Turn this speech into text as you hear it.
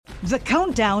The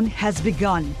countdown has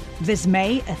begun. This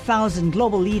May, 1,000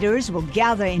 global leaders will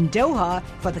gather in Doha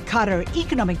for the Qatar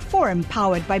Economic Forum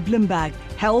powered by Bloomberg,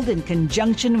 held in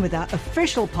conjunction with our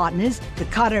official partners, the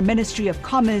Qatar Ministry of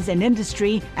Commerce and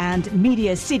Industry and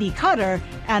Media City Qatar,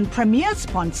 and premier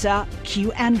sponsor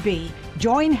QNB.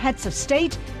 Join heads of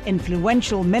state,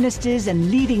 influential ministers,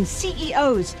 and leading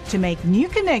CEOs to make new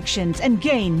connections and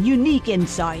gain unique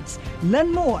insights.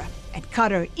 Learn more at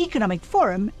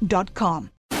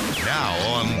QatarEconomicForum.com.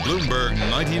 Now on Bloomberg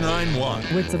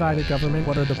 99.1. With divided government,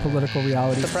 what are the political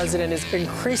realities? The president is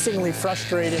increasingly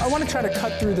frustrated. I want to try to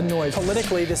cut through the noise.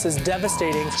 Politically, this is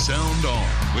devastating. Sound On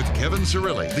with Kevin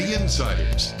Cirilli. The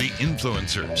insiders, the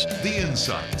influencers, the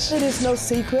insights. It is no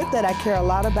secret that I care a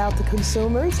lot about the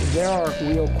consumers. There are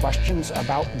real questions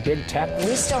about big tech.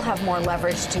 We still have more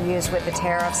leverage to use with the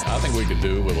tariffs. I think we could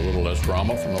do with a little less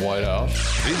drama from the White House.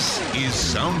 This is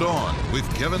Sound On with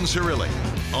Kevin Cirilli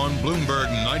on Bloomberg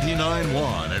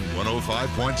 99.1 and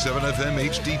 105.7 FM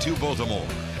HD2 Baltimore.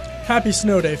 Happy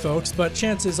snow day, folks, but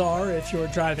chances are if you're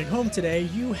driving home today,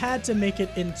 you had to make it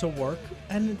into work,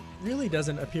 and it really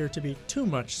doesn't appear to be too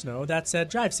much snow. That said,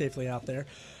 drive safely out there.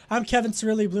 I'm Kevin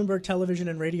Cirilli, Bloomberg Television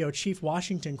and Radio Chief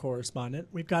Washington Correspondent.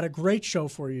 We've got a great show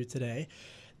for you today.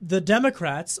 The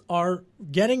Democrats are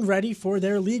getting ready for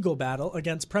their legal battle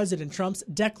against President Trump's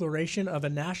declaration of a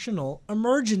national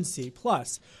emergency.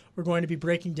 Plus, we're going to be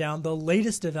breaking down the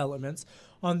latest developments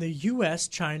on the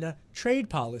U.S.-China trade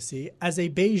policy as a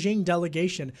Beijing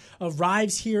delegation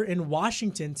arrives here in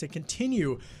Washington to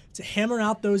continue to hammer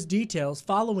out those details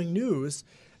following news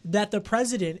that the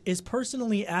president is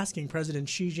personally asking President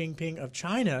Xi Jinping of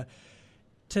China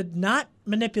to not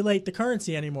manipulate the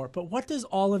currency anymore. But what does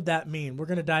all of that mean? We're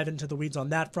going to dive into the weeds on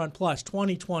that front. Plus,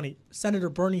 2020, Senator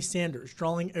Bernie Sanders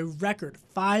drawing a record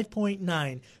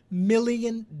 $5.9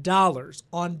 million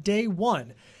on day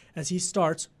one as he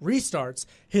restarts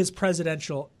his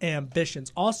presidential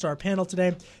ambitions. All-star panel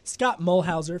today, Scott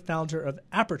Muehlhauser, founder of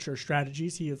Aperture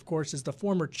Strategies. He, of course, is the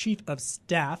former chief of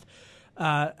staff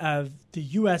of the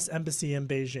U.S. Embassy in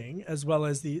Beijing, as well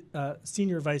as the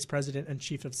senior vice president and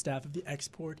chief of staff of the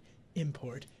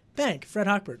Export-Import Bank. Fred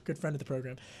Hochberg, good friend of the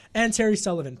program. And Terry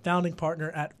Sullivan, founding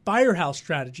partner at Firehouse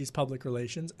Strategies Public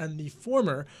Relations and the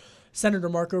former Senator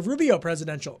Marco Rubio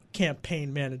presidential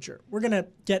campaign manager. We're going to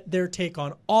get their take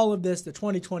on all of this, the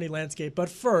 2020 landscape. But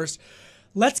first,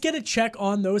 let's get a check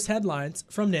on those headlines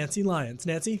from Nancy Lyons.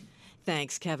 Nancy?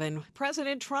 Thanks, Kevin.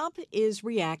 President Trump is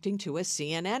reacting to a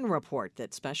CNN report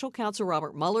that Special Counsel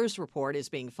Robert Mueller's report is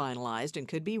being finalized and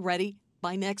could be ready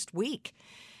by next week.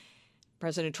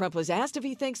 President Trump was asked if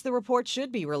he thinks the report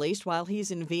should be released while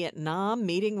he's in Vietnam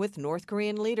meeting with North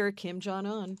Korean leader Kim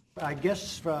Jong-un. I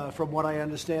guess from what I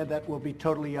understand, that will be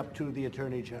totally up to the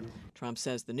Attorney General. Trump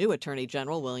says the new Attorney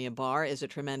General, William Barr, is a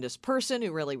tremendous person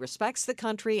who really respects the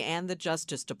country and the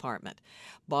Justice Department.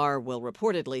 Barr will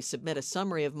reportedly submit a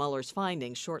summary of Mueller's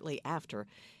findings shortly after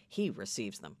he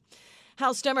receives them.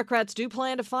 House Democrats do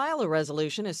plan to file a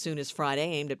resolution as soon as Friday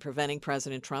aimed at preventing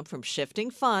President Trump from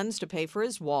shifting funds to pay for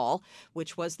his wall,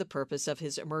 which was the purpose of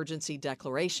his emergency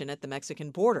declaration at the Mexican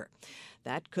border.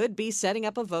 That could be setting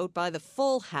up a vote by the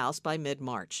full House by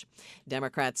mid-March.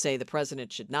 Democrats say the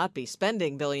president should not be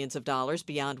spending billions of dollars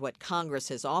beyond what Congress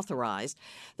has authorized.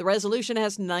 The resolution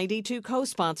has 92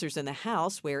 co-sponsors in the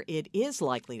House, where it is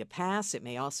likely to pass. It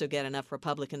may also get enough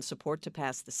Republican support to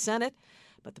pass the Senate,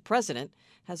 but the president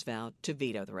has vowed to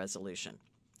veto the resolution.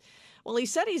 Well, he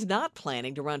said he's not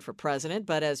planning to run for president,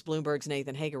 but as Bloomberg's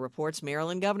Nathan Hager reports,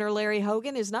 Maryland Governor Larry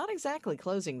Hogan is not exactly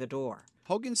closing the door.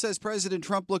 Hogan says President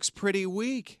Trump looks pretty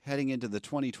weak heading into the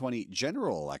 2020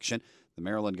 general election. The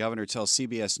Maryland governor tells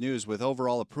CBS News with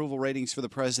overall approval ratings for the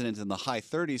president in the high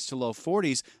 30s to low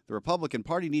 40s, the Republican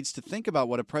Party needs to think about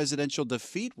what a presidential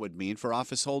defeat would mean for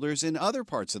office holders in other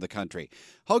parts of the country.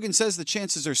 Hogan says the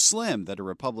chances are slim that a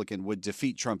Republican would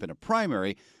defeat Trump in a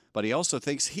primary, but he also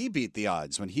thinks he beat the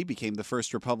odds when he became the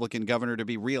first Republican governor to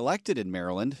be reelected in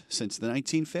Maryland since the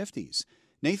 1950s.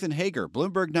 Nathan Hager,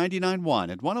 Bloomberg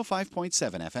 99.1 at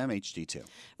 105.7 FM HD2.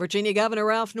 Virginia Governor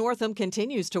Ralph Northam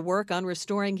continues to work on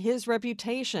restoring his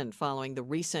reputation following the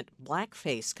recent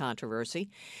blackface controversy.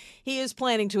 He is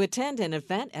planning to attend an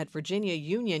event at Virginia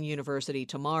Union University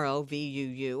tomorrow.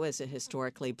 VUU is a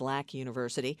historically black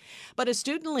university. But a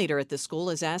student leader at the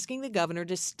school is asking the governor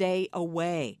to stay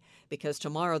away because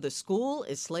tomorrow the school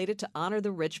is slated to honor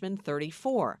the Richmond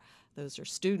 34. Those are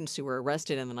students who were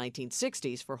arrested in the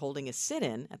 1960s for holding a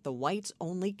sit-in at the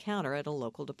whites-only counter at a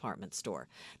local department store.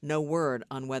 No word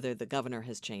on whether the governor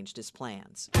has changed his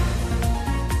plans.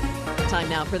 Time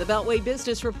now for the Beltway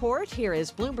Business Report. Here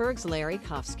is Bloomberg's Larry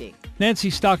Kofsky. Nancy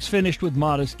stocks finished with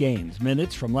modest gains.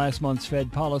 Minutes from last month's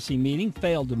Fed policy meeting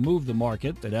failed to move the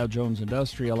market. The Dow Jones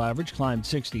Industrial Average climbed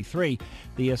 63.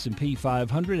 The S&P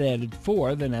 500 added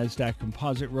 4. The Nasdaq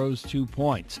Composite rose 2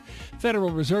 points. Federal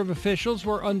Reserve officials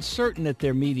were uncertain at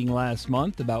their meeting last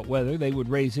month about whether they would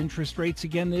raise interest rates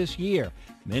again this year.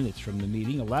 Minutes from the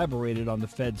meeting elaborated on the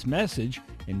Fed's message,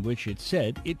 in which it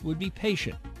said it would be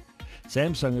patient.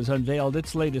 Samsung has unveiled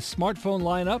its latest smartphone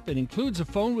lineup. It includes a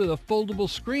phone with a foldable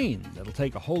screen that'll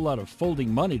take a whole lot of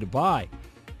folding money to buy.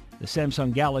 The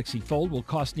Samsung Galaxy Fold will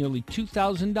cost nearly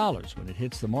 $2,000 when it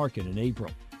hits the market in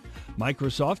April.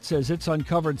 Microsoft says it's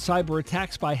uncovered cyber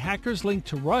attacks by hackers linked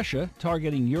to Russia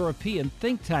targeting European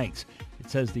think tanks. It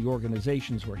says the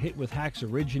organizations were hit with hacks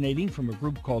originating from a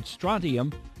group called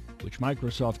Strontium, which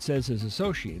Microsoft says is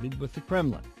associated with the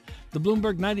Kremlin. The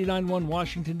Bloomberg 99.1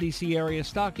 Washington, D.C. area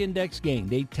stock index gained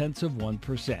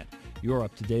 0.8%. You're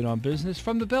up to date on business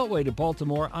from the Beltway to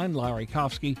Baltimore. I'm Larry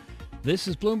Kofsky. This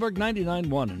is Bloomberg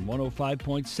 99.1 and 105.7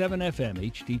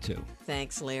 FM HD2.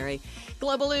 Thanks, Larry.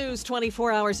 Global News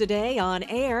 24 hours a day on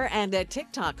air and at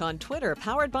TikTok, on Twitter,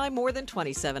 powered by more than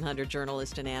 2,700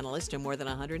 journalists and analysts in more than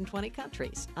 120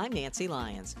 countries. I'm Nancy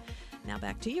Lyons. Now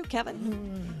back to you,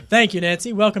 Kevin. Thank you,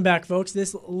 Nancy. Welcome back, folks.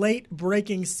 This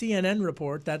late-breaking CNN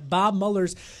report that Bob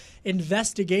Mueller's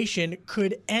investigation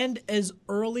could end as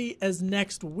early as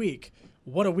next week.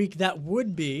 What a week that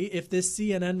would be if this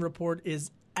CNN report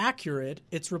is accurate.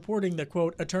 It's reporting that,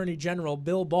 quote, Attorney General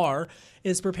Bill Barr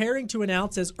is preparing to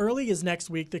announce as early as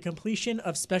next week the completion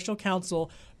of Special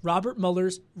Counsel Robert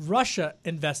Mueller's Russia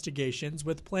investigations,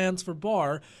 with plans for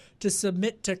Barr to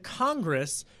submit to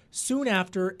Congress soon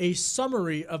after a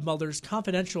summary of Mueller's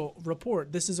confidential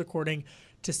report. This is according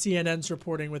to CNN's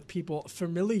reporting with people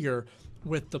familiar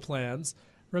with the plans.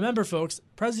 Remember, folks,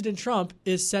 President Trump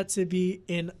is set to be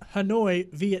in Hanoi,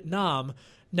 Vietnam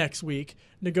next week,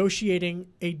 negotiating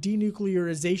a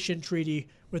denuclearization treaty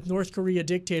with North Korea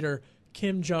dictator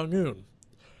Kim Jong-un.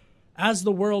 As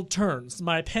the world turns,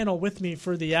 my panel with me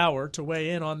for the hour to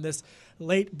weigh in on this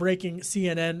late-breaking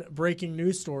CNN breaking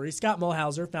news story: Scott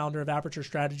Mulhauser, founder of Aperture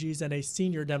Strategies and a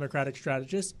senior Democratic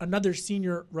strategist; another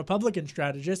senior Republican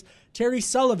strategist, Terry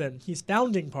Sullivan. He's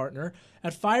founding partner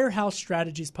at Firehouse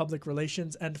Strategies Public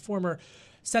Relations and former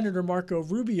Senator Marco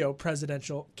Rubio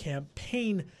presidential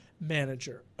campaign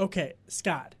manager. Okay,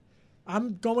 Scott,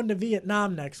 I'm going to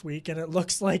Vietnam next week, and it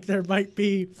looks like there might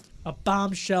be a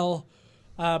bombshell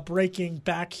breaking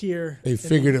back here. A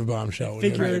figurative bombshell.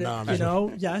 Figurative,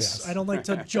 yes. I don't like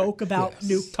to joke about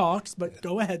nuke talks, but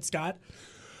go ahead, Scott.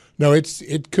 No,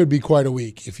 it could be quite a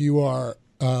week. If you're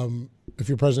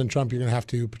President Trump, you're going to have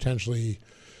to potentially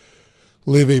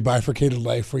live a bifurcated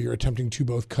life where you're attempting to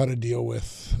both cut a deal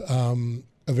with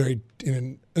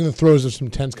in the throes of some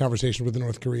tense conversation with the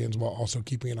North Koreans, while also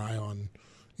keeping an eye on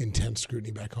intense scrutiny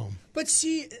back home. But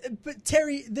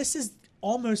Terry, this is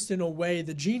almost in a way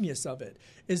the genius of it,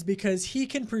 is because he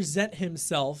can present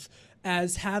himself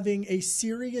as having a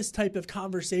serious type of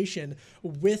conversation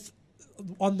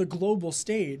on the global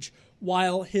stage,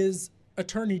 while his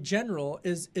attorney general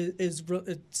is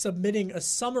submitting a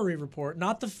summary report,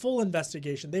 not the full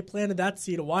investigation. They planted that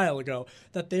seed a while ago,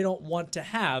 that they don't want to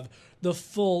have the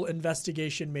full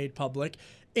investigation made public.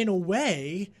 In a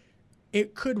way,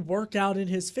 it could work out in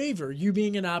his favor, you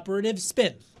being an operative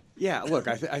spin. Yeah, look,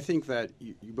 I think that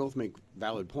you both make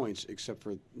valid points, except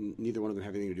for neither one of them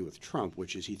have anything to do with Trump,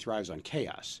 which is he thrives on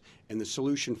chaos. And the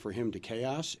solution for him to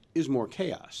chaos is more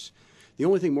chaos. The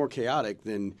only thing more chaotic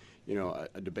than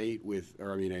a debate with,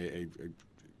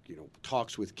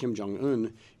 talks with Kim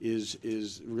Jong-un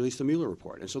is release the Mueller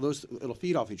report. And so it'll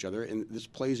feed off each other, and this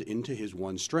plays into his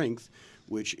one strength,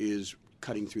 which is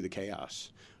cutting through the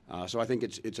chaos. So I think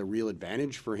it's a real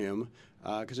advantage for him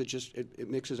because it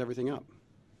mixes everything up.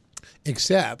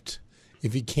 Except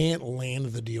if he can't land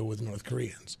the deal with North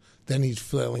Koreans, then he's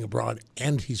flailing abroad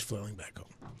and he's flailing back home.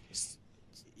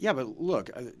 Yeah, but look,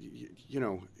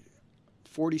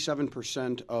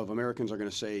 47% of Americans are going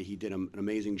to say he did an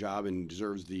amazing job and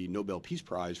deserves the Nobel Peace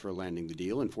Prize for landing the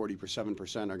deal, and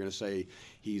 47% are going to say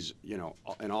he's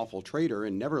an awful traitor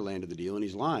and never landed the deal and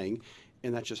he's lying,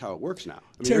 and that's just how it works now.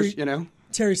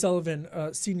 Terry Sullivan,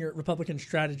 senior Republican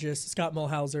strategist, Scott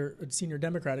Mulhauser, senior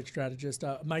Democratic strategist,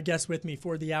 my guest with me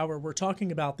for the hour. We're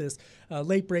talking about this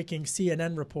late-breaking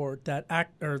CNN report that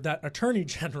Attorney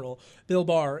General Bill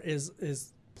Barr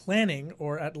is planning,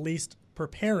 or at least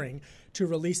preparing, to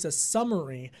release a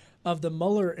summary of the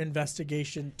Mueller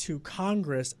investigation to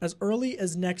Congress as early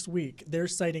as next week. They're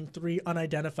citing 3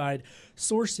 unidentified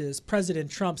sources.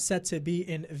 President Trump set to be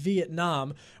in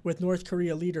Vietnam with North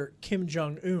Korea leader Kim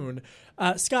Jong-un.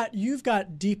 Scott, you've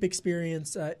got deep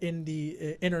experience in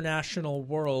the international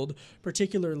world,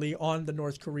 particularly on the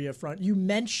North Korea front. You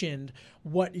mentioned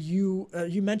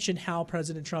you mentioned how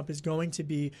President Trump is going to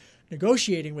be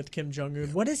negotiating with Kim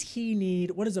Jong-un. What does he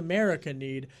need? What does America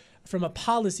need from a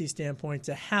policy standpoint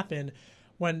to happen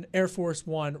when Air Force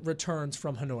One returns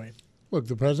from Hanoi? Look,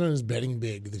 the president is betting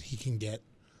big that he can get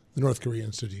the North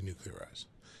Koreans to denuclearize.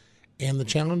 And the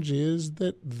challenge is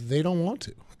that they don't want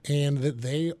to, and that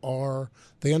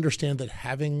they understand that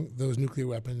having those nuclear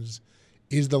weapons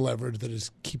is the leverage that is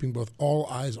keeping both all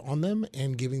eyes on them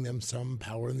and giving them some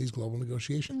power in these global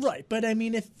negotiations. Right, but I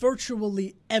mean, if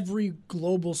virtually every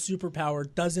global superpower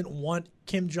doesn't want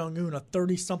Kim Jong-un, a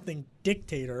 30-something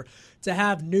dictator, to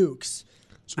have nukes,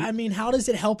 I mean, how does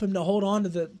it help him to hold on to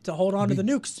the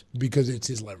nukes? Because it's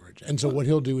his leverage. And so what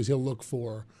he'll do is he'll look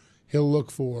for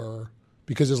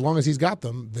because as long as he's got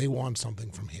them, they want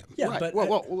something from him. Yeah, right. But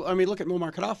well, I mean, look at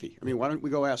Muammar Gaddafi. I mean, why don't we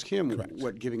go ask him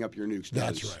what giving up your nukes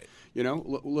does? That's right. You know,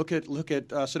 look at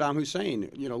Saddam Hussein.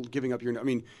 You know, giving up your. I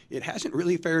mean, it hasn't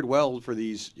really fared well for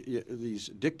these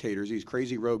dictators, these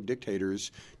crazy rogue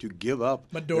dictators, to give up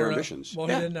their ambitions. Well,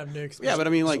 he didn't have nukes. Yeah, but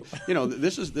I mean, like, you know,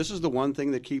 this is the one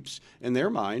thing that keeps, in their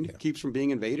mind, keeps from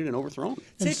being invaded and overthrown.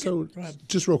 And so,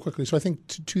 just real quickly, so I think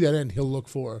to that end, he'll look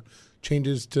for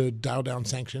changes to dial down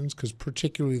sanctions, because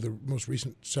particularly the most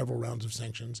recent several rounds of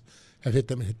sanctions have hit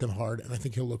them hard, and I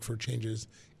think he'll look for changes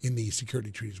in the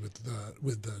security treaties with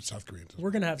the South Koreans.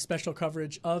 We're going to have special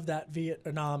coverage of that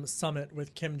Vietnam summit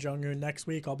with Kim Jong-un next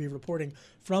week. I'll be reporting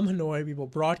from Hanoi. We will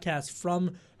broadcast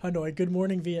from Hanoi. Good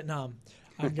morning, Vietnam.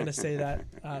 I'm going to say that.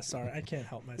 Sorry, I can't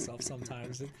help myself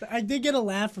sometimes. I did get a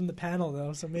laugh from the panel,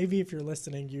 though, so maybe if you're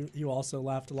listening, you also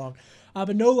laughed along.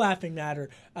 But no laughing matter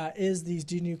is these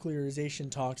denuclearization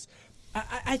talks.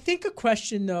 I think a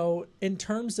question, though, in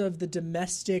terms of the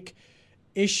domestic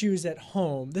issues at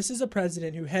home, this is a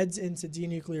president who heads into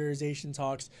denuclearization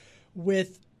talks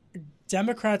with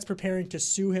Democrats preparing to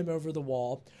sue him over the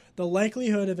wall, the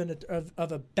likelihood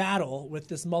of a battle with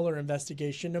this Mueller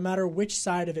investigation, no matter which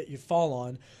side of it you fall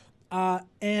on,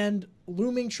 and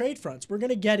looming trade fronts. We're going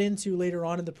to get into later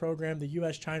on in the program the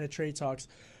U.S.-China trade talks.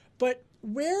 But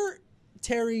where,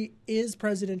 Terry, is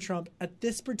President Trump at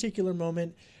this particular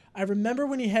moment? I remember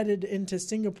when he headed into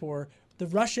Singapore, the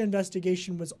Russia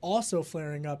investigation was also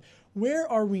flaring up. Where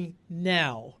are we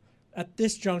now at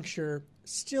this juncture?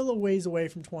 Still a ways away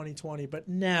from 2020, but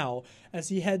now as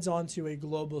he heads on to a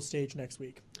global stage next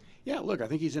week. Yeah, look, I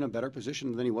think he's in a better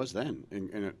position than he was then,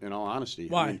 in all honesty.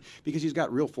 Why? I mean, because he's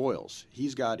got real foils.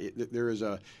 He can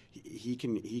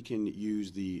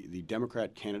use the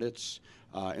Democrat candidates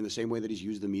in the same way that he's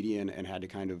used the media and had to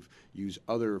kind of use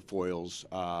other foils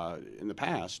in the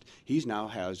past. He now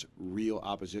has real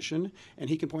opposition, and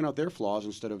he can point out their flaws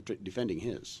instead of defending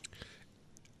his.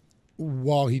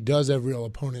 While he does have real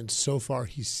opponents, so far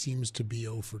he seems to be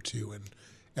 0 for 2, and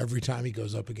every time he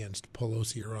goes up against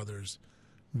Pelosi or others,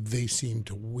 they seem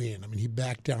to win. I mean, he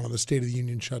backed down on the State of the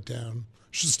Union shutdown,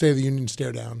 State of the Union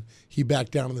stare down. He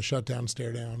backed down on the shutdown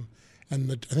stare down.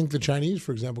 And I think the Chinese,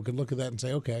 for example, could look at that and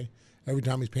say, okay, every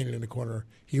time he's painted in a corner,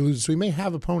 he loses. So he may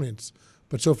have opponents,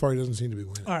 but so far he doesn't seem to be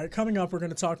winning. All right, coming up, we're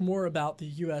going to talk more about the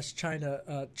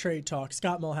U.S.-China trade talk.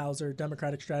 Scott Mulhauser,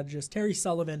 Democratic strategist. Terry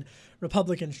Sullivan,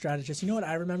 Republican strategist. You know what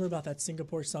I remember about that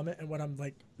Singapore summit and what I'm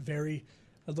like very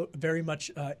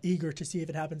much eager to see if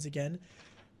it happens again?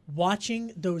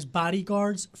 Watching those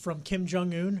bodyguards from Kim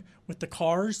Jong-un with the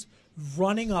cars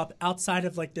running up outside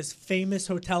of like this famous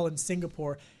hotel in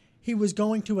Singapore. He was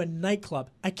going to a nightclub.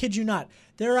 I kid you not.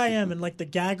 There I am in like the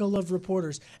gaggle of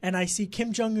reporters, and I see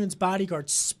Kim Jong-un's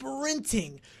bodyguards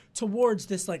sprinting towards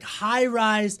this like high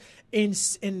rise in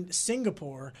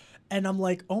Singapore, and I'm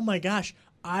like, oh my gosh,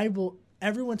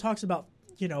 everyone talks about,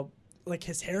 you know, like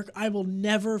his hair. I will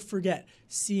never forget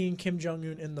seeing Kim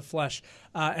Jong-un in the flesh.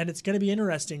 And it's going to be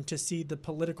interesting to see the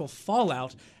political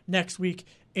fallout next week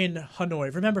in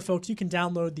Hanoi. Remember, folks, you can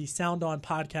download the Sound On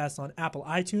podcast on Apple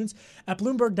iTunes, at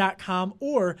Bloomberg.com,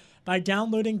 or by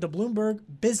downloading the Bloomberg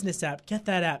Business app. Get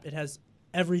that app. It has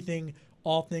everything,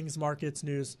 all things markets,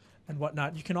 news, and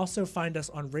whatnot. You can also find us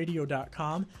on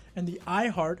radio.com and the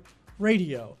iHeart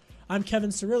Radio. I'm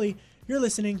Kevin Cirilli. You're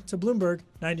listening to Bloomberg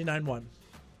 99.1.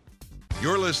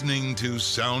 You're listening to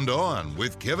Sound On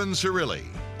with Kevin Cirilli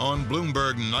on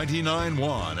Bloomberg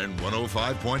 99.1 and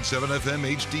 105.7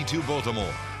 FM HD2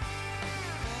 Baltimore.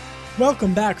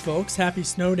 Welcome back, folks. Happy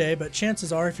snow day, but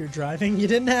chances are if you're driving, you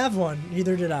didn't have one.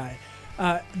 Neither did I.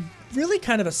 really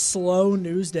kind of a slow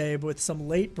news day with some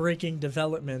late-breaking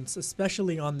developments,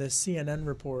 especially on this CNN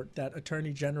report that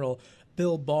Attorney General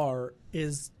Bill Barr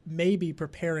is maybe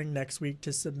preparing next week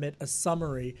to submit a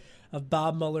summary of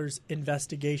Bob Mueller's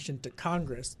investigation to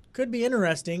Congress. Could be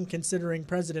interesting considering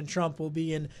President Trump will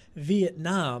be in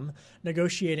Vietnam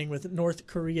negotiating with North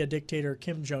Korea dictator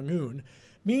Kim Jong-un.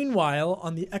 Meanwhile,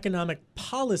 on the economic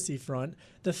policy front,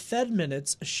 the Fed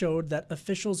minutes showed that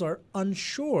officials are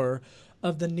unsure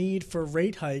of the need for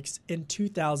rate hikes in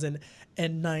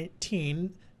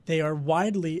 2019. They are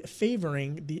widely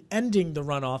favoring ending the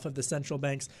runoff of the central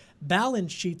bank's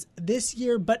balance sheets this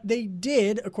year, but they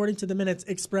did, according to the minutes,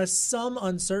 express some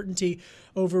uncertainty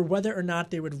over whether or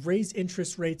not they would raise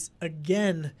interest rates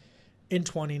again in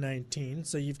 2019.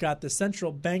 So you've got the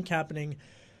central bank happening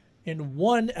in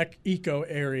one eco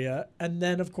area, and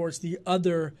then, of course, the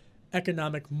other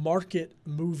economic market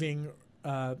moving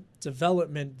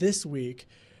development this week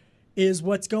is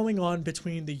what's going on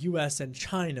between the U.S. and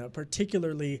China,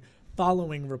 particularly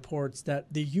following reports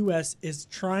that the U.S. is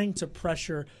trying to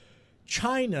pressure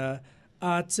China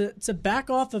to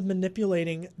back off of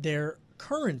manipulating their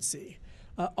currency.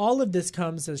 All of this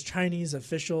comes as Chinese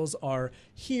officials are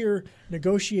here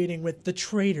negotiating with the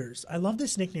traders. I love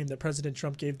this nickname that President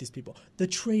Trump gave these people, the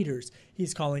traders,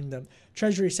 he's calling them.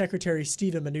 Treasury Secretary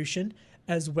Steven Mnuchin,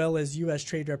 as well as U.S.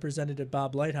 Trade Representative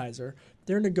Bob Lighthizer.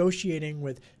 They're negotiating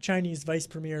with Chinese Vice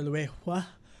Premier Liu He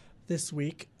this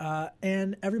week,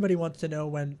 and everybody wants to know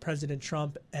when President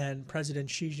Trump and President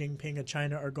Xi Jinping of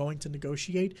China are going to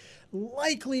negotiate.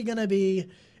 Likely going to be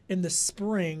in the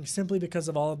spring, simply because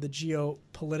of all of the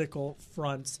geopolitical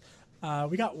fronts.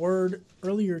 We got word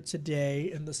earlier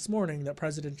today and this morning that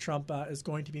President Trump is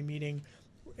going to be meeting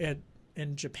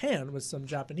in Japan with some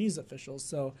Japanese officials.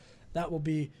 So that will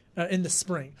be in the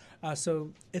spring.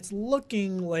 So it's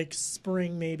looking like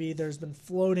spring maybe. There's been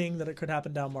floating that it could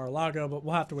happen down Mar-a-Lago, but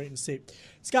we'll have to wait and see.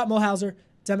 Scott Mulhauser,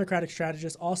 Democratic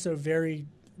strategist, also very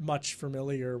much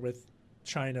familiar with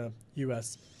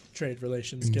China-U.S. trade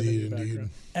relations, given your background.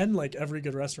 And like every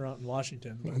good restaurant in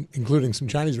Washington. Including some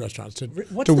Chinese restaurants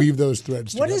to weave those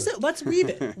threads together. What is it? Let's weave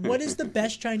it. What is the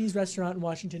best Chinese restaurant in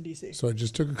Washington, D.C.? So I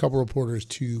just took a couple reporters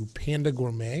to Panda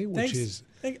Gourmet, which is...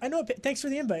 I know. Thanks for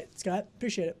the invite, Scott.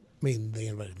 Appreciate it. I mean, they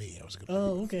invited me. I was good.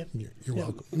 Oh, okay. You're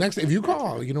welcome. Next, if you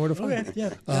call, you know where to find me.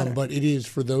 Yeah. But it is,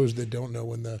 for those that don't know,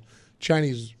 when the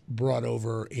Chinese brought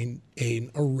over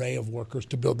an array of workers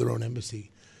to build their own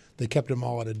embassy, they kept them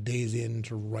all at a day's inn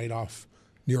to write off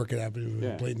New York Avenue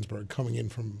in Bladensburg, coming in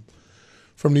from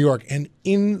New York. And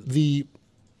in the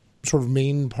sort of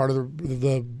main part of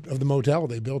the motel,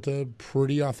 they built a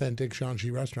pretty authentic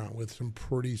Shanxi restaurant with some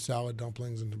pretty solid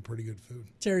dumplings and some pretty good food.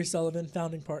 Terry Sullivan,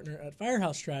 founding partner at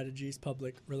Firehouse Strategies,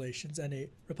 Public Relations, and a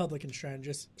Republican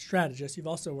strategist. You've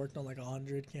also worked on like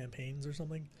 100 campaigns or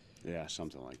something. Yeah,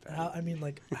 something like that. How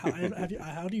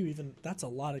do you even? That's a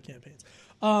lot of campaigns.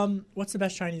 What's the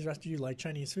best Chinese restaurant? Do you like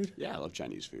Chinese food? Yeah, I love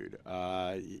Chinese food.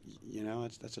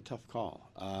 That's a tough call.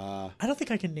 I don't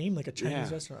think I can name like a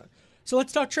Chinese restaurant. So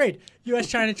let's talk trade.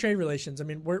 U.S.-China trade relations. I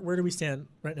mean, where do we stand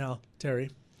right now,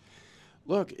 Terry?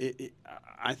 Look,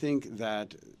 I think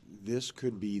that this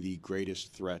could be the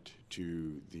greatest threat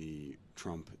to the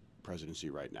Trump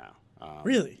presidency right now.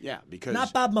 Really? Yeah, because...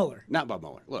 Not Bob Mueller. Not Bob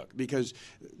Mueller. Look, because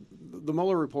the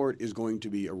Mueller report is going to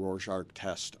be a Rorschach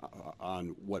test on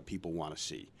what people want to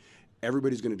see.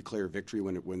 Everybody's going to declare victory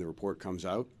when the report comes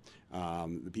out.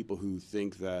 The people who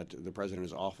think that the president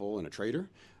is awful and a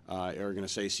traitor are going to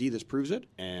say, see, this proves it.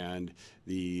 And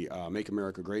the Make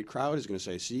America Great crowd is going to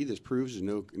say, see, this proves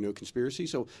there's no conspiracy.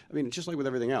 So, I mean, just like with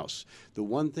everything else, the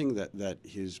one thing that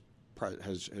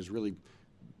has really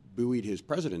buoyed his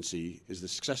presidency is the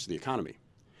success of the economy.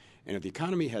 And if the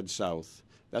economy heads south,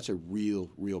 that's a real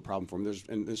problem for him.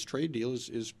 And this trade deal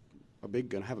is going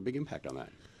to have a big impact on that.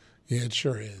 Yeah, it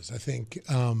sure is. I think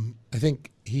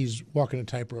he's walking a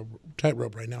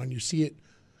tightrope right now, and you see it.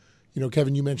 You know,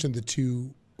 Kevin, you mentioned the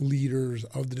two leaders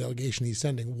of the delegation he's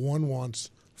sending. One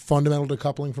wants fundamental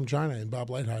decoupling from China, and Bob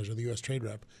Lighthizer, the U.S. trade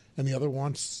rep, and the other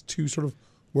wants to sort of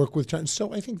work with China.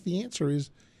 So I think the answer is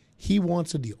he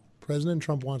wants a deal. President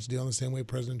Trump wants a deal in the same way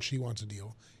President Xi wants a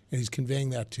deal, and he's conveying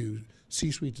that to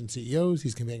C-suites and CEOs.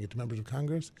 He's conveying it to members of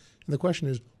Congress. And the question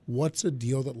is, what's a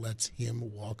deal that lets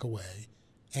him walk away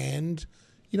and,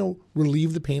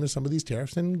 relieve the pain of some of these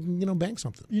tariffs and, bank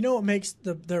something? You know what makes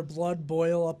their blood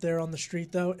boil up there on the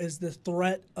street, though, is the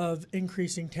threat of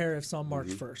increasing tariffs on March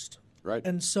 1st. Right.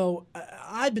 And so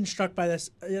I've been struck by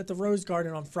this at the Rose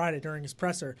Garden on Friday during his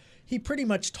presser. He pretty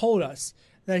much told us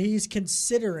that he's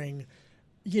considering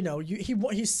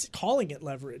he's calling it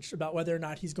leverage about whether or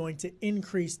not he's going to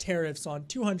increase tariffs on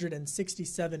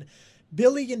 $267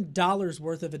 billion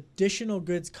worth of additional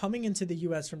goods coming into the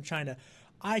U.S. from China.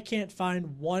 I can't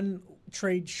find one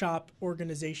trade shop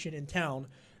organization in town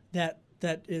that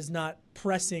is not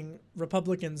pressing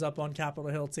Republicans up on Capitol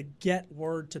Hill to get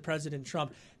word to President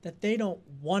Trump that they don't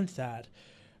want that.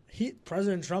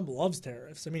 President Trump loves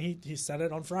tariffs. I mean, he said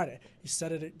it on Friday. He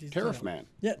said it. Tariff man.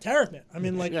 Yeah, Tariff Man. I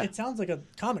mean, It sounds like a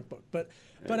comic book, but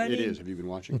I mean, it is. Have you been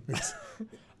watching?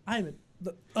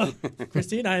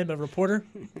 Christine, I am a reporter.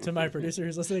 To my producer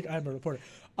who's listening, I'm a reporter.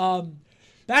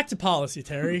 Back to policy,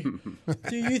 Terry.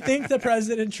 Do you think that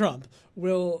President Trump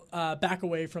will back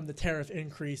away from the tariff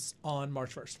increase on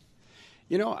March 1st?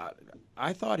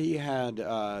 I thought he had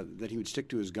that he would stick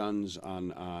to his guns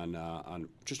on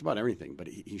just about everything, but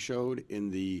he showed in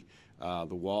the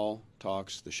wall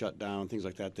talks, the shutdown, things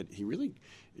like that he really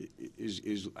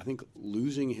is I think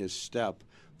losing his step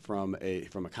from a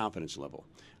confidence level.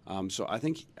 So I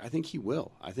think he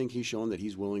will. I think he's shown that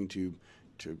he's willing to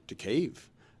cave.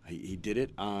 He did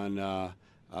it on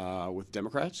with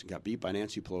Democrats. He got beat by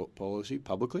Nancy Pelosi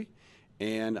publicly,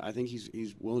 and I think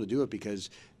he's willing to do it because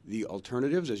the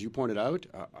alternatives, as you pointed out,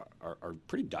 are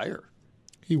pretty dire.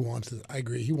 I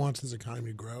agree. He wants his economy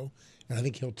to grow, and I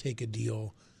think he'll take a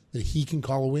deal that he can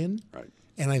call a win. Right.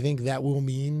 And I think that will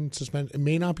mean suspension. It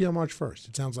may not be on March 1st.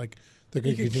 It sounds like they're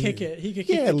going to continue. Kick it. He could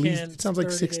kick at the least. can. It sounds like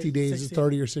 60 days,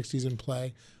 30 or 60 is in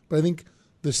play. But I think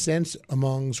the sense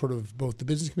among sort of both the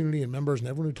business community and members and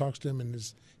everyone who talks to him and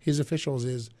his officials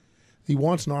is he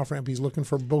wants an off-ramp. He's looking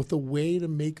for both a way to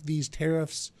make these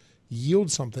tariffs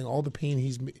yield something, all the pain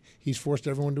he's forced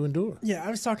everyone to endure. Yeah, I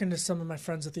was talking to some of my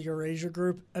friends at the Eurasia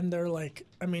Group, and they're like,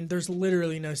 I mean, there's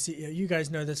literally no CEO. You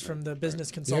guys know this from the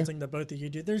business consulting that both of you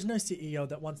do. There's no CEO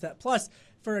that wants that. Plus,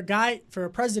 for a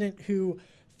president who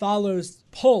follows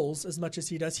polls as much as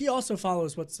he does, he also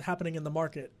follows what's happening in the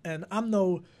market. And I'm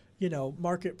no,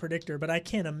 market predictor, but I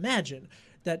can't imagine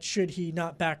that should he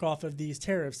not back off of these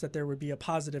tariffs, that there would be a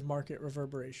positive market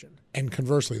reverberation. And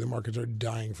conversely, the markets are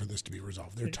dying for this to be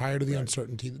resolved. They're tired of the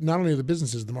uncertainty. Not only the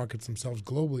businesses, the markets themselves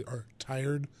globally are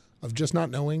tired of just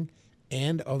not knowing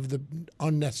and of the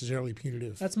unnecessarily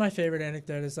punitive. That's my favorite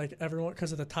anecdote is like everyone,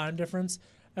 because of the time difference,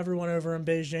 everyone over in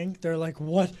Beijing, they're like,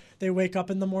 what? They wake up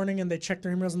in the morning and they check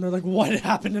their emails and they're like, what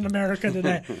happened in America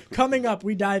today? Coming up,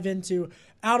 we dive into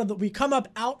we come up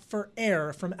out for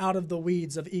air from out of the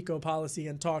weeds of eco policy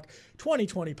and talk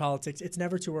 2020 politics. It's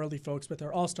never too early, folks, with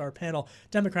our all-star panel,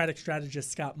 Democratic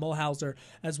strategist Scott Mulhauser,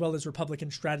 as well as Republican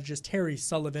strategist Terry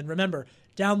Sullivan. Remember,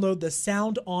 download the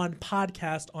Sound On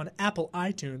podcast on Apple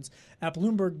iTunes at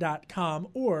Bloomberg.com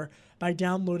or by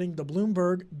downloading the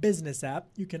Bloomberg Business app.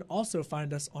 You can also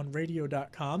find us on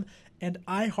radio.com and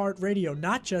iHeartRadio,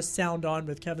 not just Sound On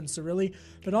with Kevin Cirilli,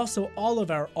 but also all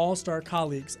of our all-star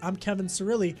colleagues. I'm Kevin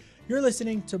Cirilli. You're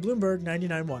listening to Bloomberg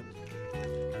 99.1.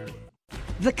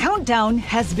 The countdown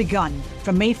has begun.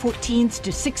 From May 14th to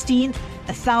 16th,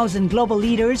 1,000 global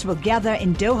leaders will gather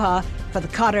in Doha for the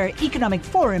Qatar Economic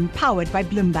Forum powered by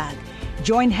Bloomberg.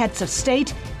 Join heads of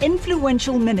state,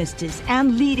 influential ministers,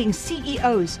 and leading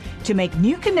CEOs to make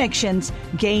new connections,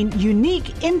 gain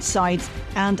unique insights,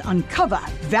 and uncover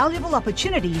valuable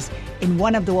opportunities in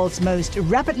one of the world's most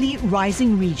rapidly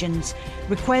rising regions.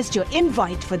 Request your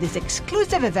invite for this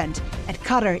exclusive event at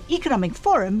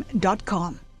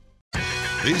QatarEconomicForum.com.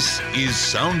 This is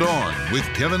Sound On with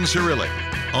Kevin Cirilli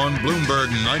on Bloomberg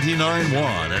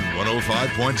 99.1 and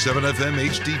 105.7 FM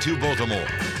HD2 Baltimore.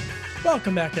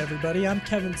 Welcome back, everybody. I'm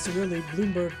Kevin Cirilli,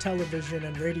 Bloomberg Television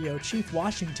and Radio Chief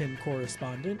Washington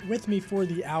Correspondent. With me for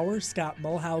the hour, Scott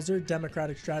Mulhauser,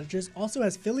 Democratic strategist, also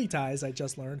has Philly ties, I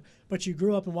just learned, but you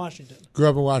grew up in Washington. Grew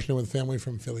up in Washington with family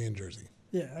from Philly and Jersey.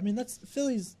 Yeah, I mean,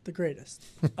 Philly's the greatest.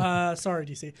 Sorry,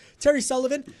 D.C. Terry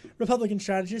Sullivan, Republican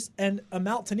strategist, and a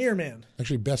Mountaineer man.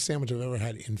 Actually, best sandwich I've ever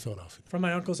had in Philadelphia. From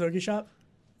my uncle's hoagie shop?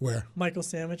 Where? Michael's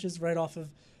Sandwiches, right off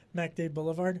of MacDade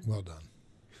Boulevard. Well done.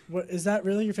 What, is that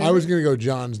really your favorite? I was going to go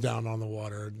John's down on the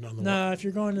water. No, if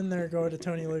you're going in there, go to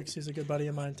Tony Luke's. He's a good buddy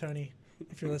of mine, Tony,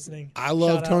 if you're listening. I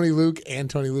love Tony Luke and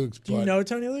Tony Luke's. Do you know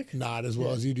Tony Luke? Not as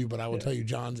well as you do, but I will tell you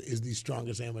John's is the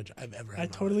strongest sandwich I've ever had. I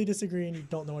totally disagree, and you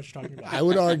don't know what you're talking about. I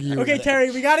would argue. Okay,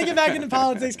 Terry, we got to get back into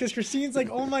politics because Christine's like,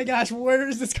 oh my gosh, where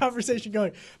is this conversation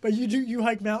going? But you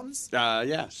hike mountains?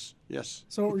 Yes. Yes.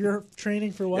 So you're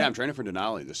training for what? Yeah, I'm training for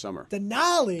Denali this summer.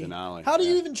 Denali? Denali. How do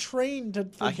you even train to...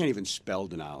 I can't even spell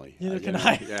Denali. Neither can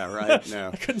I. Yeah, right? No.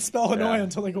 I couldn't spell Hanoi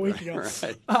until like a week ago.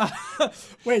 Right.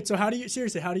 Wait, so how do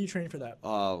you train for that?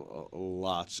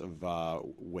 Lots of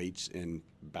weights in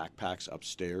backpacks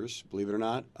upstairs, believe it or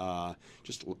not.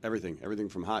 Just everything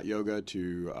from hot yoga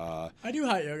to... I do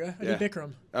hot yoga. I do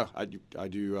Bikram. Oh, I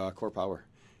do core power.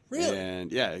 Really?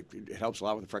 And yeah, it helps a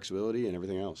lot with the flexibility and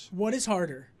everything else. What is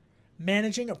harder,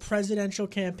 managing a presidential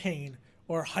campaign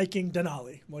or hiking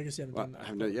Denali? Well, I guess you haven't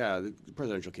done that. The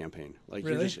presidential campaign. Like,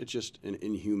 really? It's just an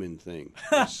inhuman thing.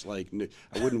 It's like,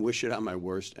 I wouldn't wish it on my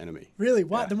worst enemy. Really?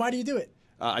 Why? Yeah. Then why do you do it?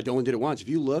 I only did it once. If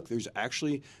you look, there's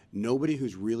actually nobody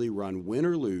who's really run, win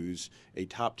or lose, a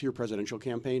top-tier presidential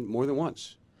campaign more than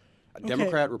once.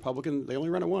 Democrat, Republican, they only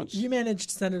run it once. You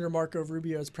managed Senator Marco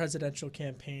Rubio's presidential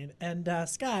campaign. And,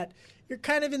 Scott, you're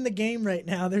kind of in the game right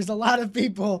now. There's a lot of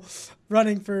people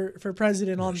running for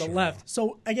president on the left.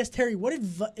 So I guess, Terry,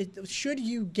 should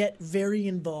you get very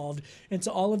involved into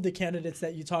all of the candidates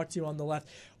that you talk to on the left,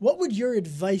 what would your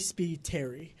advice be,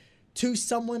 Terry, to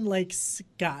someone like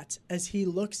Scott as he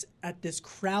looks at this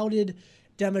crowded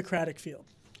Democratic field?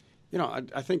 You know,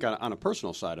 I think on a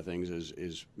personal side of things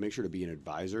is make sure to be an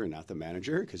advisor and not the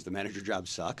manager, because the manager job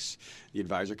sucks. The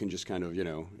advisor can just kind of,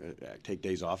 take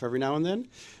days off every now and then.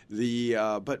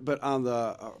 But on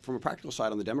from a practical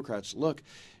side on the Democrats, look,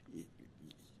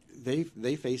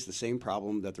 they face the same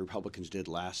problem that the Republicans did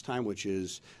last time, which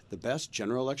is the best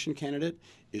general election candidate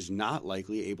is not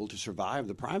likely able to survive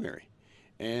the primary.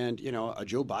 And, a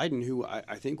Joe Biden, who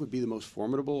I think would be the most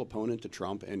formidable opponent to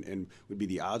Trump and would be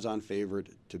the odds-on favorite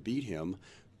to beat him,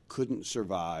 couldn't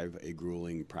survive a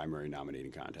grueling primary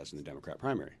nominating contest in the Democrat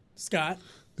primary. Scott?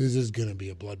 This is going to be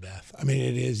a bloodbath. I mean,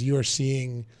 it is. You've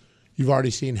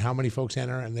already seen how many folks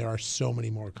enter, and there are so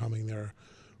many more coming. There are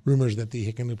rumors that the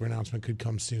Hickenlooper announcement could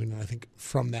come soon, and I think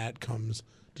from that comes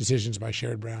decisions by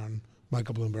Sherrod Brown,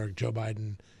 Michael Bloomberg, Joe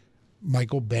Biden,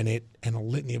 Michael Bennet, and a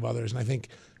litany of others. And I think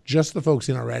just the folks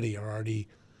in already are already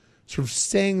sort of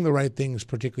saying the right things,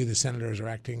 particularly the senators are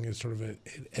acting as sort of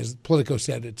as Politico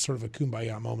said, it's sort of a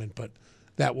kumbaya moment, but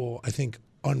that will, I think,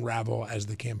 unravel as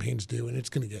the campaigns do, and it's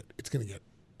going to get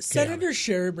Senator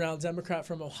Sherrod Brown, Democrat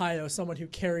from Ohio, someone who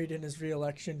carried in his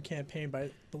re-election campaign by,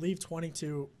 I believe,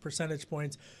 22 percentage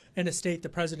points in a state that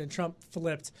President Trump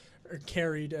flipped or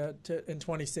carried in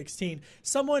 2016.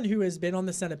 Someone who has been on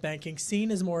the Senate banking,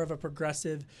 seen as more of a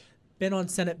progressive, been on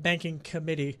Senate Banking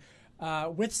Committee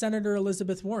with Senator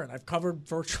Elizabeth Warren. I've covered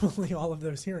virtually all of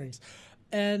those hearings.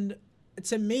 And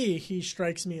to me, he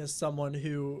strikes me as someone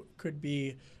who could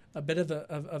be a bit of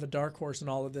a dark horse in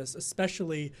all of this,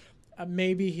 especially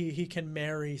maybe he can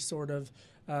marry sort of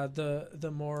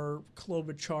the more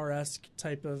Klobuchar-esque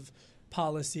type of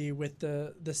policy with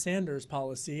the Sanders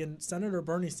policy. And Senator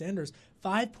Bernie Sanders,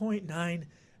 $5.9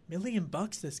 million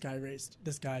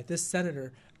this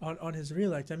senator on his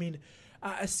reelect. I mean,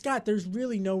 Scott, there's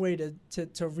really no way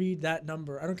to read that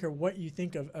number. I don't care what you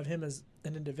think of him as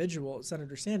an individual,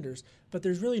 Senator Sanders, but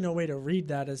there's really no way to read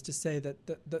that as to say that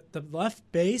the left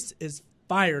base is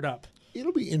fired up.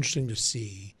 It'll be interesting to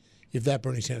see if that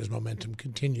Bernie Sanders momentum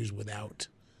continues without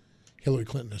Hillary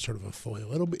Clinton as sort of a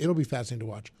foil. It'll be fascinating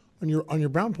to watch. On your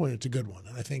Brown point, it's a good one,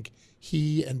 and I think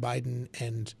he and Biden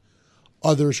and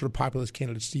other sort of populist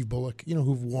candidates, Steve Bullock,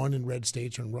 who've won in red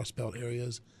states or in Rust Belt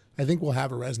areas, I think will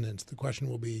have a resonance. The question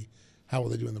will be, how will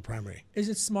they do in the primary? Is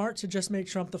it smart to just make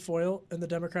Trump the foil in the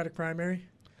Democratic primary?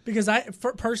 Because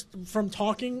from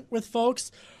talking with folks,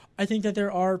 I think that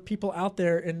there are people out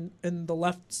there in the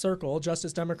left circle,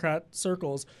 Justice Democrat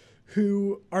circles,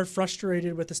 who are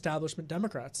frustrated with establishment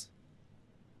Democrats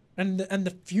and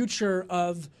the future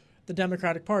of the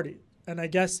Democratic Party. And I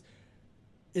guess,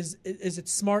 is it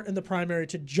smart in the primary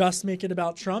to just make it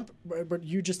about Trump? But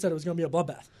you just said it was going to be a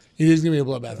bloodbath. It is going to be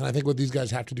a bloodbath. And I think what these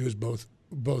guys have to do is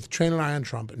both train an eye on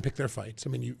Trump and pick their fights. I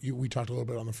mean, we talked a little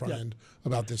bit on the front end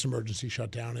about this emergency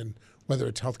shutdown and whether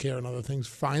it's healthcare and other things.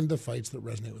 Find the fights that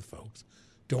resonate with folks.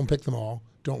 Don't pick them all.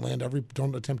 Don't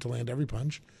attempt to land every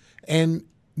punch. And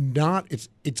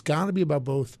it's got to be about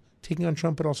both taking on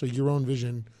Trump, but also your own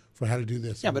vision for how to do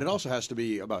this. Yeah, but it also has to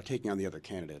be about taking on the other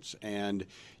candidates. And,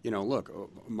 look,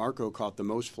 Marco caught the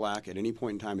most flack at any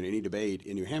point in time in any debate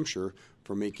in New Hampshire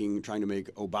for trying to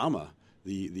make Obama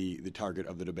the target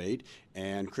of the debate.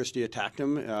 And Christie attacked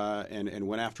him and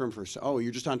went after him for,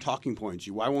 you're just on talking points.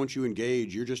 Why won't you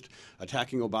engage? You're just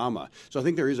attacking Obama. So I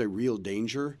think there is a real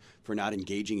danger for not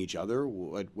engaging each other.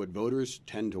 What voters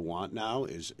tend to want now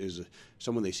is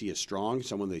someone they see as strong,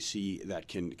 someone they see that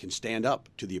can stand up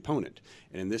to the opponent.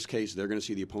 And in this case, they're going to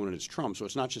see the opponent as Trump. So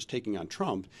it's not just taking on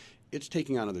Trump. it's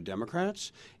taking on other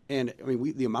Democrats. And I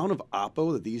mean, the amount of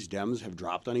oppo that these Dems have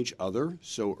dropped on each other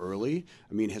so early,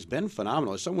 I mean, has been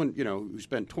phenomenal. As someone who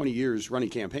spent 20 years running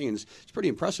campaigns, it's pretty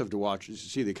impressive to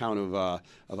see the amount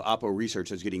of oppo research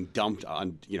that's getting dumped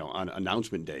on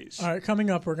announcement days. All right, coming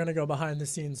up, we're going to go behind the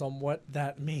scenes on what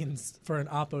that means for an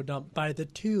oppo dump by the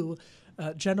two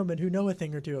gentlemen who know a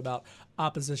thing or two about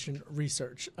opposition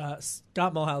research.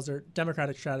 Scott Mulhauser,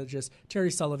 Democratic strategist, Terry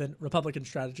Sullivan, Republican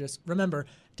strategist. Remember,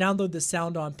 download the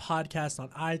Sound On podcast on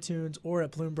iTunes or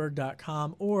at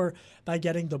Bloomberg.com, or by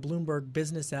getting the Bloomberg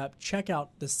Business app. Check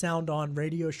out the Sound On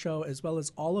radio show as well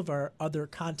as all of our other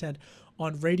content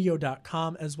on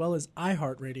radio.com as well as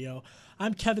iHeartRadio.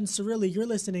 I'm Kevin Cirilli. You're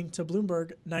listening to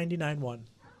Bloomberg 99.1.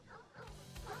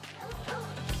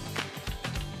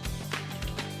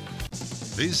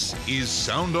 This is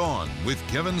Sound On with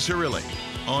Kevin Cirilli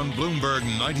on Bloomberg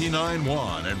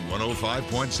 99.1 and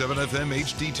 105.7 FM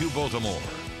HD2 Baltimore.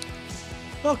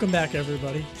 Welcome back,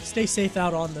 everybody. Stay safe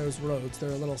out on those roads.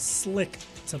 They're a little slick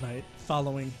tonight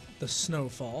following the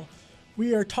snowfall.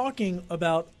 We are talking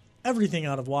about everything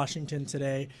out of Washington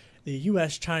today, the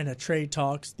U.S.-China trade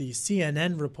talks, the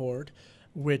CNN report,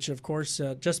 which, of course,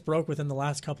 just broke within the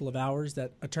last couple of hours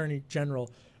that Attorney General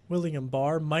William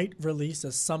Barr might release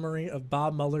a summary of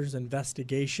Bob Mueller's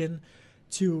investigation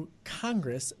to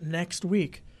Congress next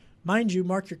week. Mind you,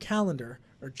 mark your calendar,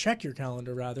 or check your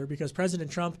calendar rather, because President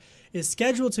Trump is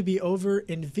scheduled to be over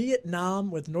in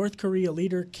Vietnam with North Korea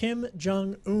leader Kim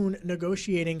Jong-un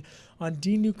negotiating on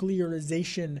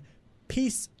denuclearization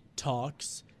peace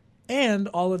talks. And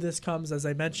all of this comes, as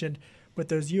I mentioned, with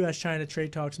those U.S.-China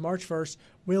trade talks March 1st.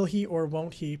 Will he or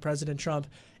won't he, President Trump,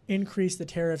 increase the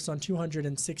tariffs on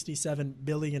 $267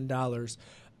 billion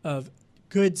of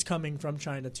goods coming from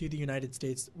China to the United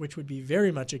States, which would be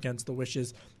very much against the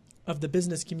wishes of the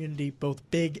business community, both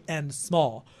big and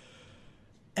small.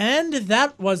 And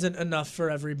that wasn't enough for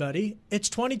everybody. It's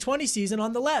 2020 season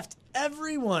on the left.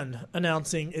 Everyone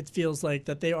announcing, it feels like,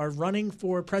 that they are running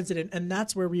for president, and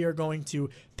that's where we are going to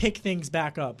pick things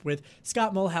back up with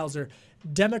Scott Mulhauser,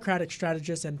 Democratic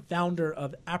strategist and founder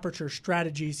of Aperture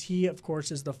Strategies. He, of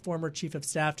course, is the former chief of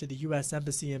staff to the U.S.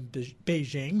 Embassy in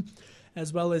Beijing,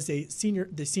 as well as the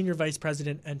senior vice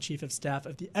president and chief of staff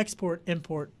of the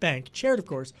Export-Import Bank, chaired, of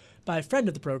course, by a friend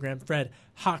of the program, Fred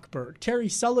Hochberg. Terry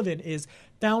Sullivan is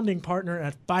founding partner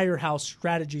at Firehouse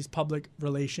Strategies Public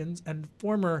Relations and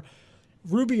former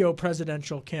Rubio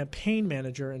presidential campaign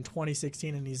manager in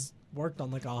 2016, and he's worked on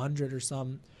like 100 or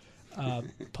some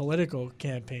political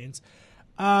campaigns.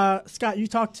 Scott, you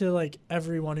talk to like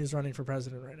everyone who's running for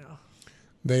president right now.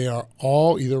 They are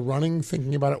all either running,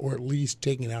 thinking about it, or at least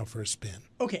taking it out for a spin.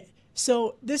 Okay,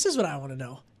 so this is what I want to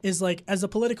know: is like, as a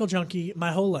political junkie,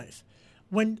 my whole life,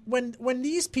 when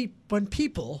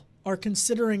people are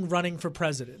considering running for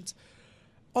president,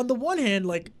 on the one hand,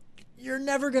 like, you're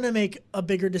never gonna make a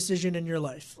bigger decision in your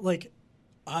life. Like,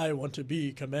 I want to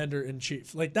be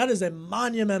commander-in-chief. Like, that is a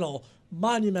monumental,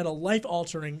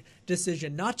 life-altering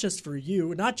decision, not just for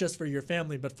you, not just for your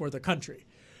family, but for the country.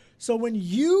 So when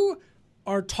you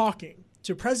are talking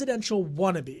to presidential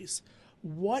wannabes,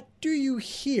 what do you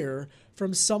hear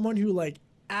from someone who, like,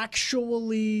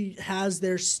 actually has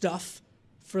their stuff,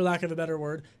 for lack of a better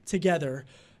word, together,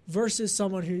 versus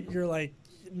someone who you're like,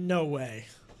 no way?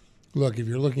 Look, if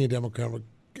you're looking at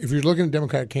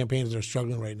Democratic campaigns that are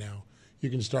struggling right now, you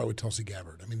can start with Tulsi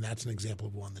Gabbard. I mean, that's an example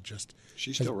of one that just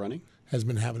still running, has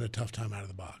been having a tough time out of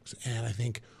the box. And I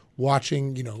think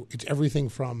watching, it's everything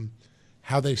from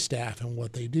how they staff and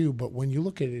what they do. But when you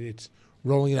look at it, it's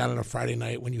rolling it out on a Friday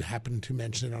night when you happen to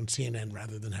mention it on CNN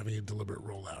rather than having a deliberate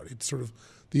rollout. It's sort of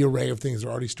the array of things. There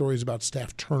are already stories about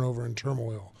staff turnover and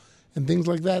turmoil and things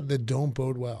like that don't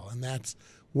bode well. And that's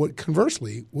what,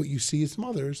 conversely, what you see is some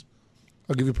others.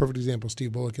 I'll give you a perfect example,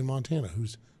 Steve Bullock in Montana,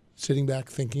 who's sitting back,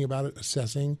 thinking about it,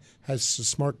 assessing, has a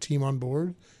smart team on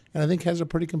board, and I think has a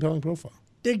pretty compelling profile.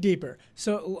 Dig deeper.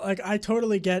 So, like, I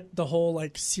totally get the whole,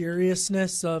 like,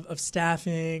 seriousness of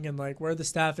staffing and, like, where the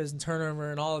staff is and turnover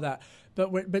and all of that.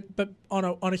 But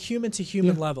on a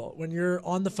human-to-human level, when you're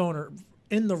on the phone or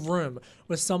in the room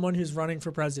with someone who's running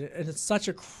for president, and it's such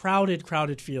a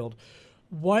crowded field,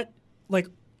 what, like,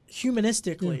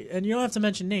 humanistically, and you don't have to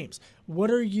mention names, what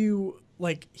are you,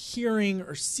 like, hearing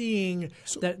or seeing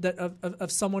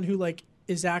of someone who, like,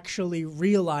 is actually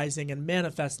realizing and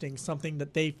manifesting something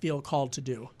that they feel called to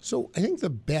do? So I think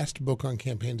the best book on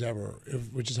campaigns ever,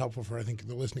 which is helpful for, I think,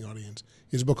 the listening audience,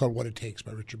 is a book called What It Takes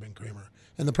by Richard Ben Kramer.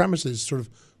 And the premise is sort of,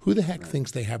 who the heck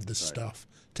thinks they have the stuff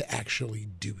to actually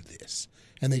do this?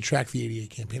 And they track the 88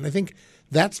 campaign. I think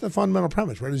that's the fundamental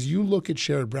premise, right? As you look at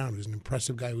Sherrod Brown, who's an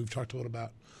impressive guy we've talked a lot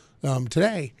about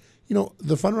today,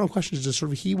 the fundamental question is, does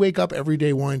sort of he wake up every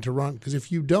day wanting to run? Because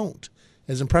if you don't,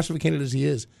 as impressive a candidate as he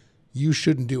is, you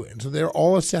shouldn't do it. And so they're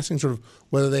all assessing sort of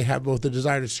whether they have both the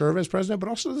desire to serve as president, but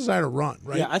also the desire to run,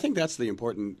 right? Yeah, I think that's the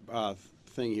important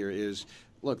thing here is,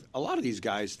 look, a lot of these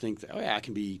guys think that, I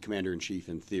can be commander-in-chief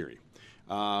in theory.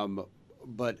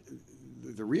 But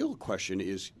the real question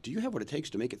is, do you have what it takes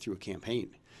to make it through a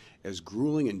campaign? As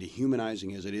grueling and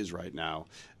dehumanizing as it is right now,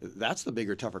 that's the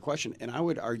bigger, tougher question. And I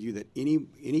would argue that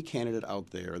any candidate out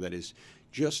there that is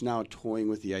just now toying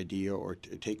with the idea or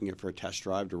taking it for a test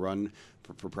drive to run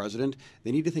for president,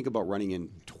 they need to think about running in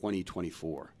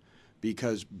 2024.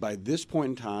 Because by this point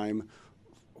in time,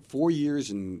 4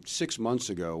 years and 6 months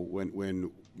ago, when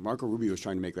Marco Rubio was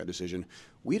trying to make that decision,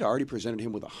 we'd already presented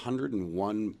him with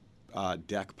 101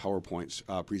 deck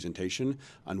PowerPoints presentation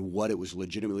on what it was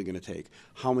legitimately going to take,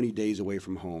 how many days away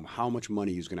from home, how much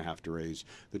money he's going to have to raise,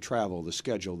 the travel, the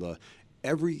schedule,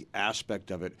 every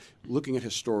aspect of it, looking at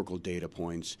historical data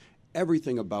points,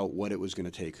 everything about what it was going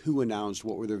to take, who announced,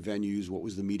 what were their venues, what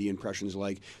was the media impressions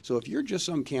like. So if you're just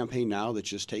some campaign now that's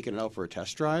just taking it out for a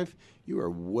test drive, you are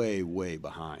way, way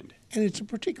behind. And it's a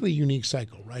particularly unique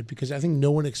cycle, right? Because I think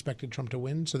no one expected Trump to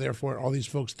win, so therefore all these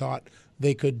folks thought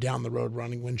they could down the road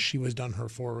running when she was done her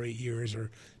 4 or 8 years,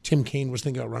 or Tim Kaine was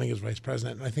thinking about running as vice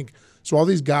president. And I think so all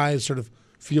these guys sort of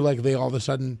feel like they all of a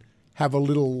sudden have a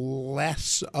little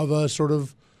less of a sort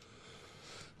of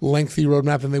lengthy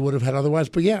roadmap than they would have had otherwise.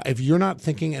 But yeah, if you're not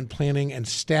thinking and planning and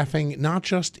staffing, not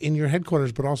just in your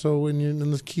headquarters, but also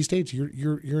in the key states,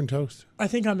 you're in toast. I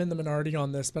think I'm in the minority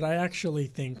on this, but I actually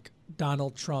think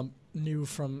Donald Trump knew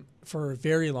for a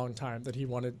very long time that he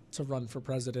wanted to run for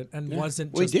president and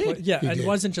wasn't just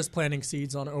wasn't just planting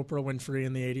seeds on Oprah Winfrey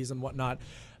in the 80s and whatnot.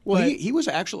 Well, he was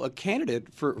actually a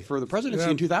candidate for the presidency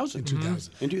in 2000. In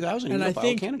 2000, and he was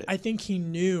a candidate. I think he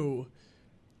knew.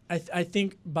 I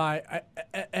think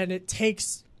and it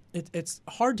takes it's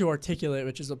hard to articulate,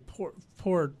 which is a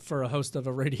poor for a host of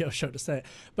a radio show to say,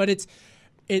 but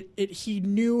he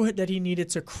knew that he needed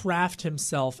to craft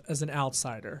himself as an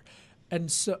outsider, and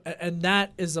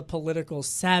that is a political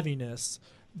savviness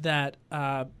that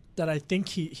I think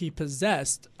he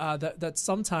possessed that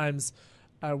sometimes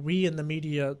we in the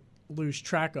media lose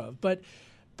track of, but.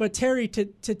 But Terry, to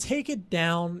take it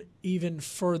down even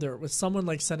further with someone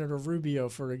like Senator Rubio,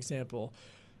 for example,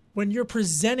 when you're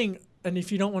presenting, and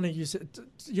if you don't want to use it,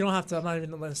 you don't have to, I'm not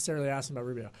even necessarily asking about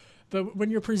Rubio, but when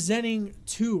you're presenting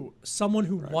to someone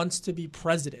who wants to be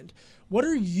president, what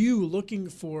are you looking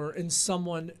for in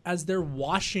someone as they're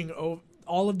washing over,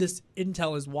 all of this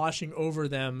intel is washing over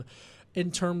them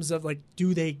in terms of, like,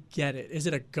 do they get it? Is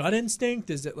it a gut instinct?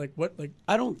 Is it like what? Like,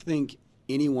 I don't think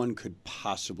anyone could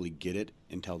possibly get it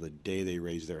until the day they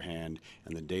raise their hand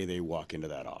and the day they walk into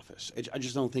that office. I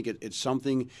just don't think it's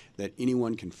something that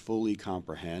anyone can fully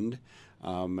comprehend.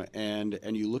 And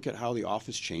you look at how the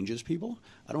office changes people.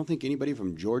 I don't think anybody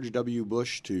from George W.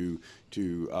 Bush to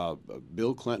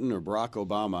Bill Clinton or Barack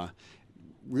Obama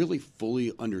really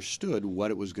fully understood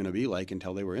what it was going to be like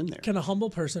until they were in there. Can a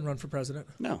humble person run for president?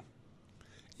 No.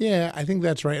 Yeah, I think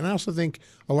that's right. And I also think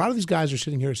a lot of these guys are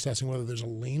sitting here assessing whether there's a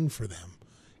lane for them.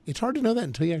 It's hard to know that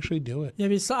until you actually do it.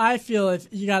 Yeah, so I feel if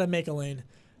you got to make a lane.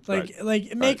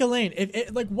 Make a lane.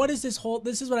 What is this whole?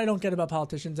 This is what I don't get about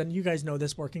politicians, and you guys know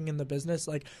this working in the business.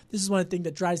 Like, this is one thing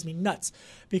that drives me nuts,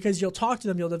 because you'll talk to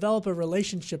them, you'll develop a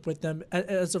relationship with them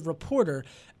as a reporter,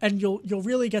 and you'll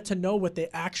really get to know what they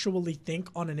actually think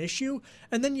on an issue,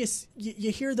 and then you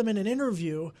hear them in an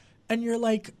interview, and you're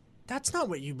like, that's not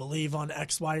what you believe on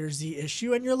X, Y, or Z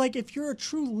issue, and you're like, if you're a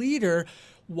true leader,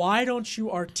 why don't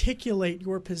you articulate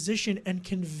your position and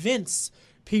convince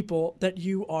people that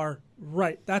you are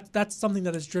right? That's something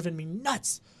that has driven me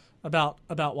nuts about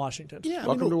Washington. Yeah,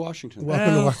 welcome to Washington.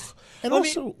 And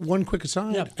also, one quick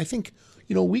aside, yeah. I think,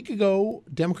 a week ago,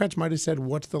 Democrats might have said,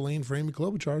 what's the lane for Amy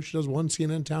Klobuchar? She does one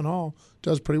CNN town hall,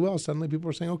 does pretty well. Suddenly people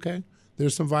are saying, okay,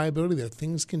 there's some viability there.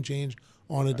 Things can change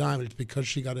on a dime. It's because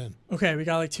she got in. Okay, we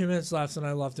got like 2 minutes left, and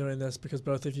I love doing this because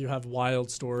both of you have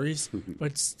wild stories,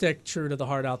 but stick true to the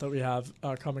hard out that we have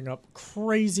coming up.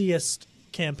 Craziest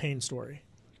campaign story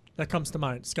that comes to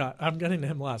mind, Scott. I'm getting to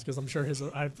him last because I'm sure we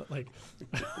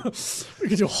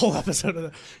could do a whole episode of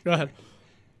that. Go ahead.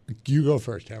 You go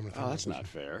first, Cameron. Oh, that's not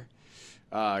fair.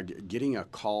 Getting a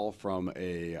call from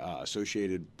a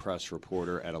Associated Press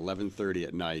reporter at 11:30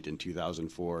 at night in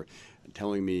 2004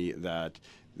 telling me that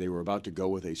they were about to go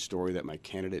with a story that my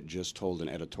candidate just told an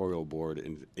editorial board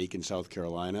in Aiken, South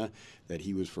Carolina, that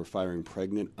he was for firing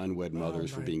pregnant, unwed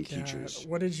mothers for being teachers.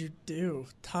 What did you do?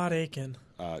 Todd Aiken.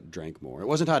 Drank more. It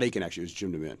wasn't Todd Aiken, actually. It was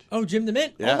Jim DeMint. Oh, Jim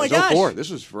DeMint? Yeah, oh, my gosh. 04. This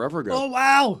was forever ago. Oh,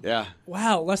 wow. Yeah.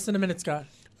 Wow. Less than a minute, Scott.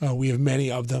 We have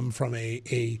many of them from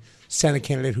a Senate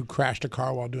candidate who crashed a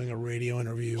car while doing a radio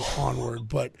interview onward.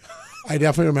 But I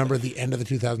definitely remember the end of the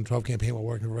 2012 campaign while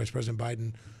working for Vice President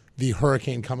Biden, the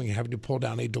hurricane coming and having to pull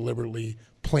down a deliberately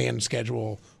planned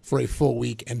schedule for a full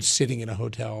week and sitting in a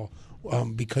hotel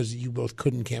because you both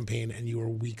couldn't campaign and you were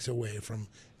weeks away from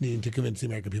needing to convince the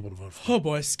American people to vote for you. Oh,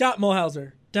 boy. Scott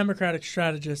Mulhauser, Democratic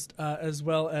strategist, as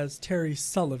well as Terry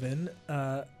Sullivan,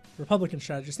 Republican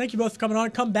strategist. Thank you both for coming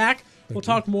on. Come back. We'll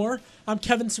talk more. I'm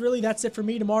Kevin Cirilli. That's it for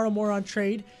me. Tomorrow, more on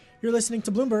trade. You're listening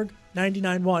to Bloomberg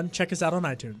 99.1. Check us out on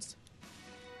iTunes.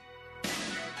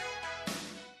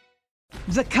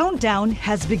 The countdown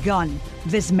has begun.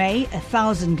 This May,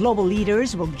 1,000 global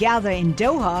leaders will gather in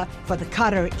Doha for the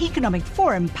Qatar Economic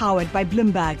Forum powered by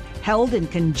Bloomberg, held in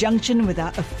conjunction with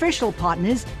our official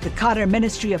partners, the Qatar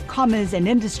Ministry of Commerce and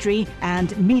Industry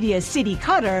and Media City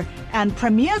Qatar, and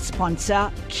premier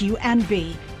sponsor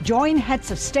QNB. Join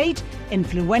heads of state,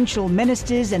 influential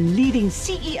ministers, and leading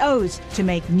CEOs to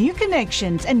make new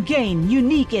connections and gain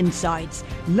unique insights.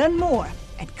 Learn more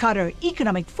at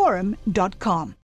QatarEconomicForum.com.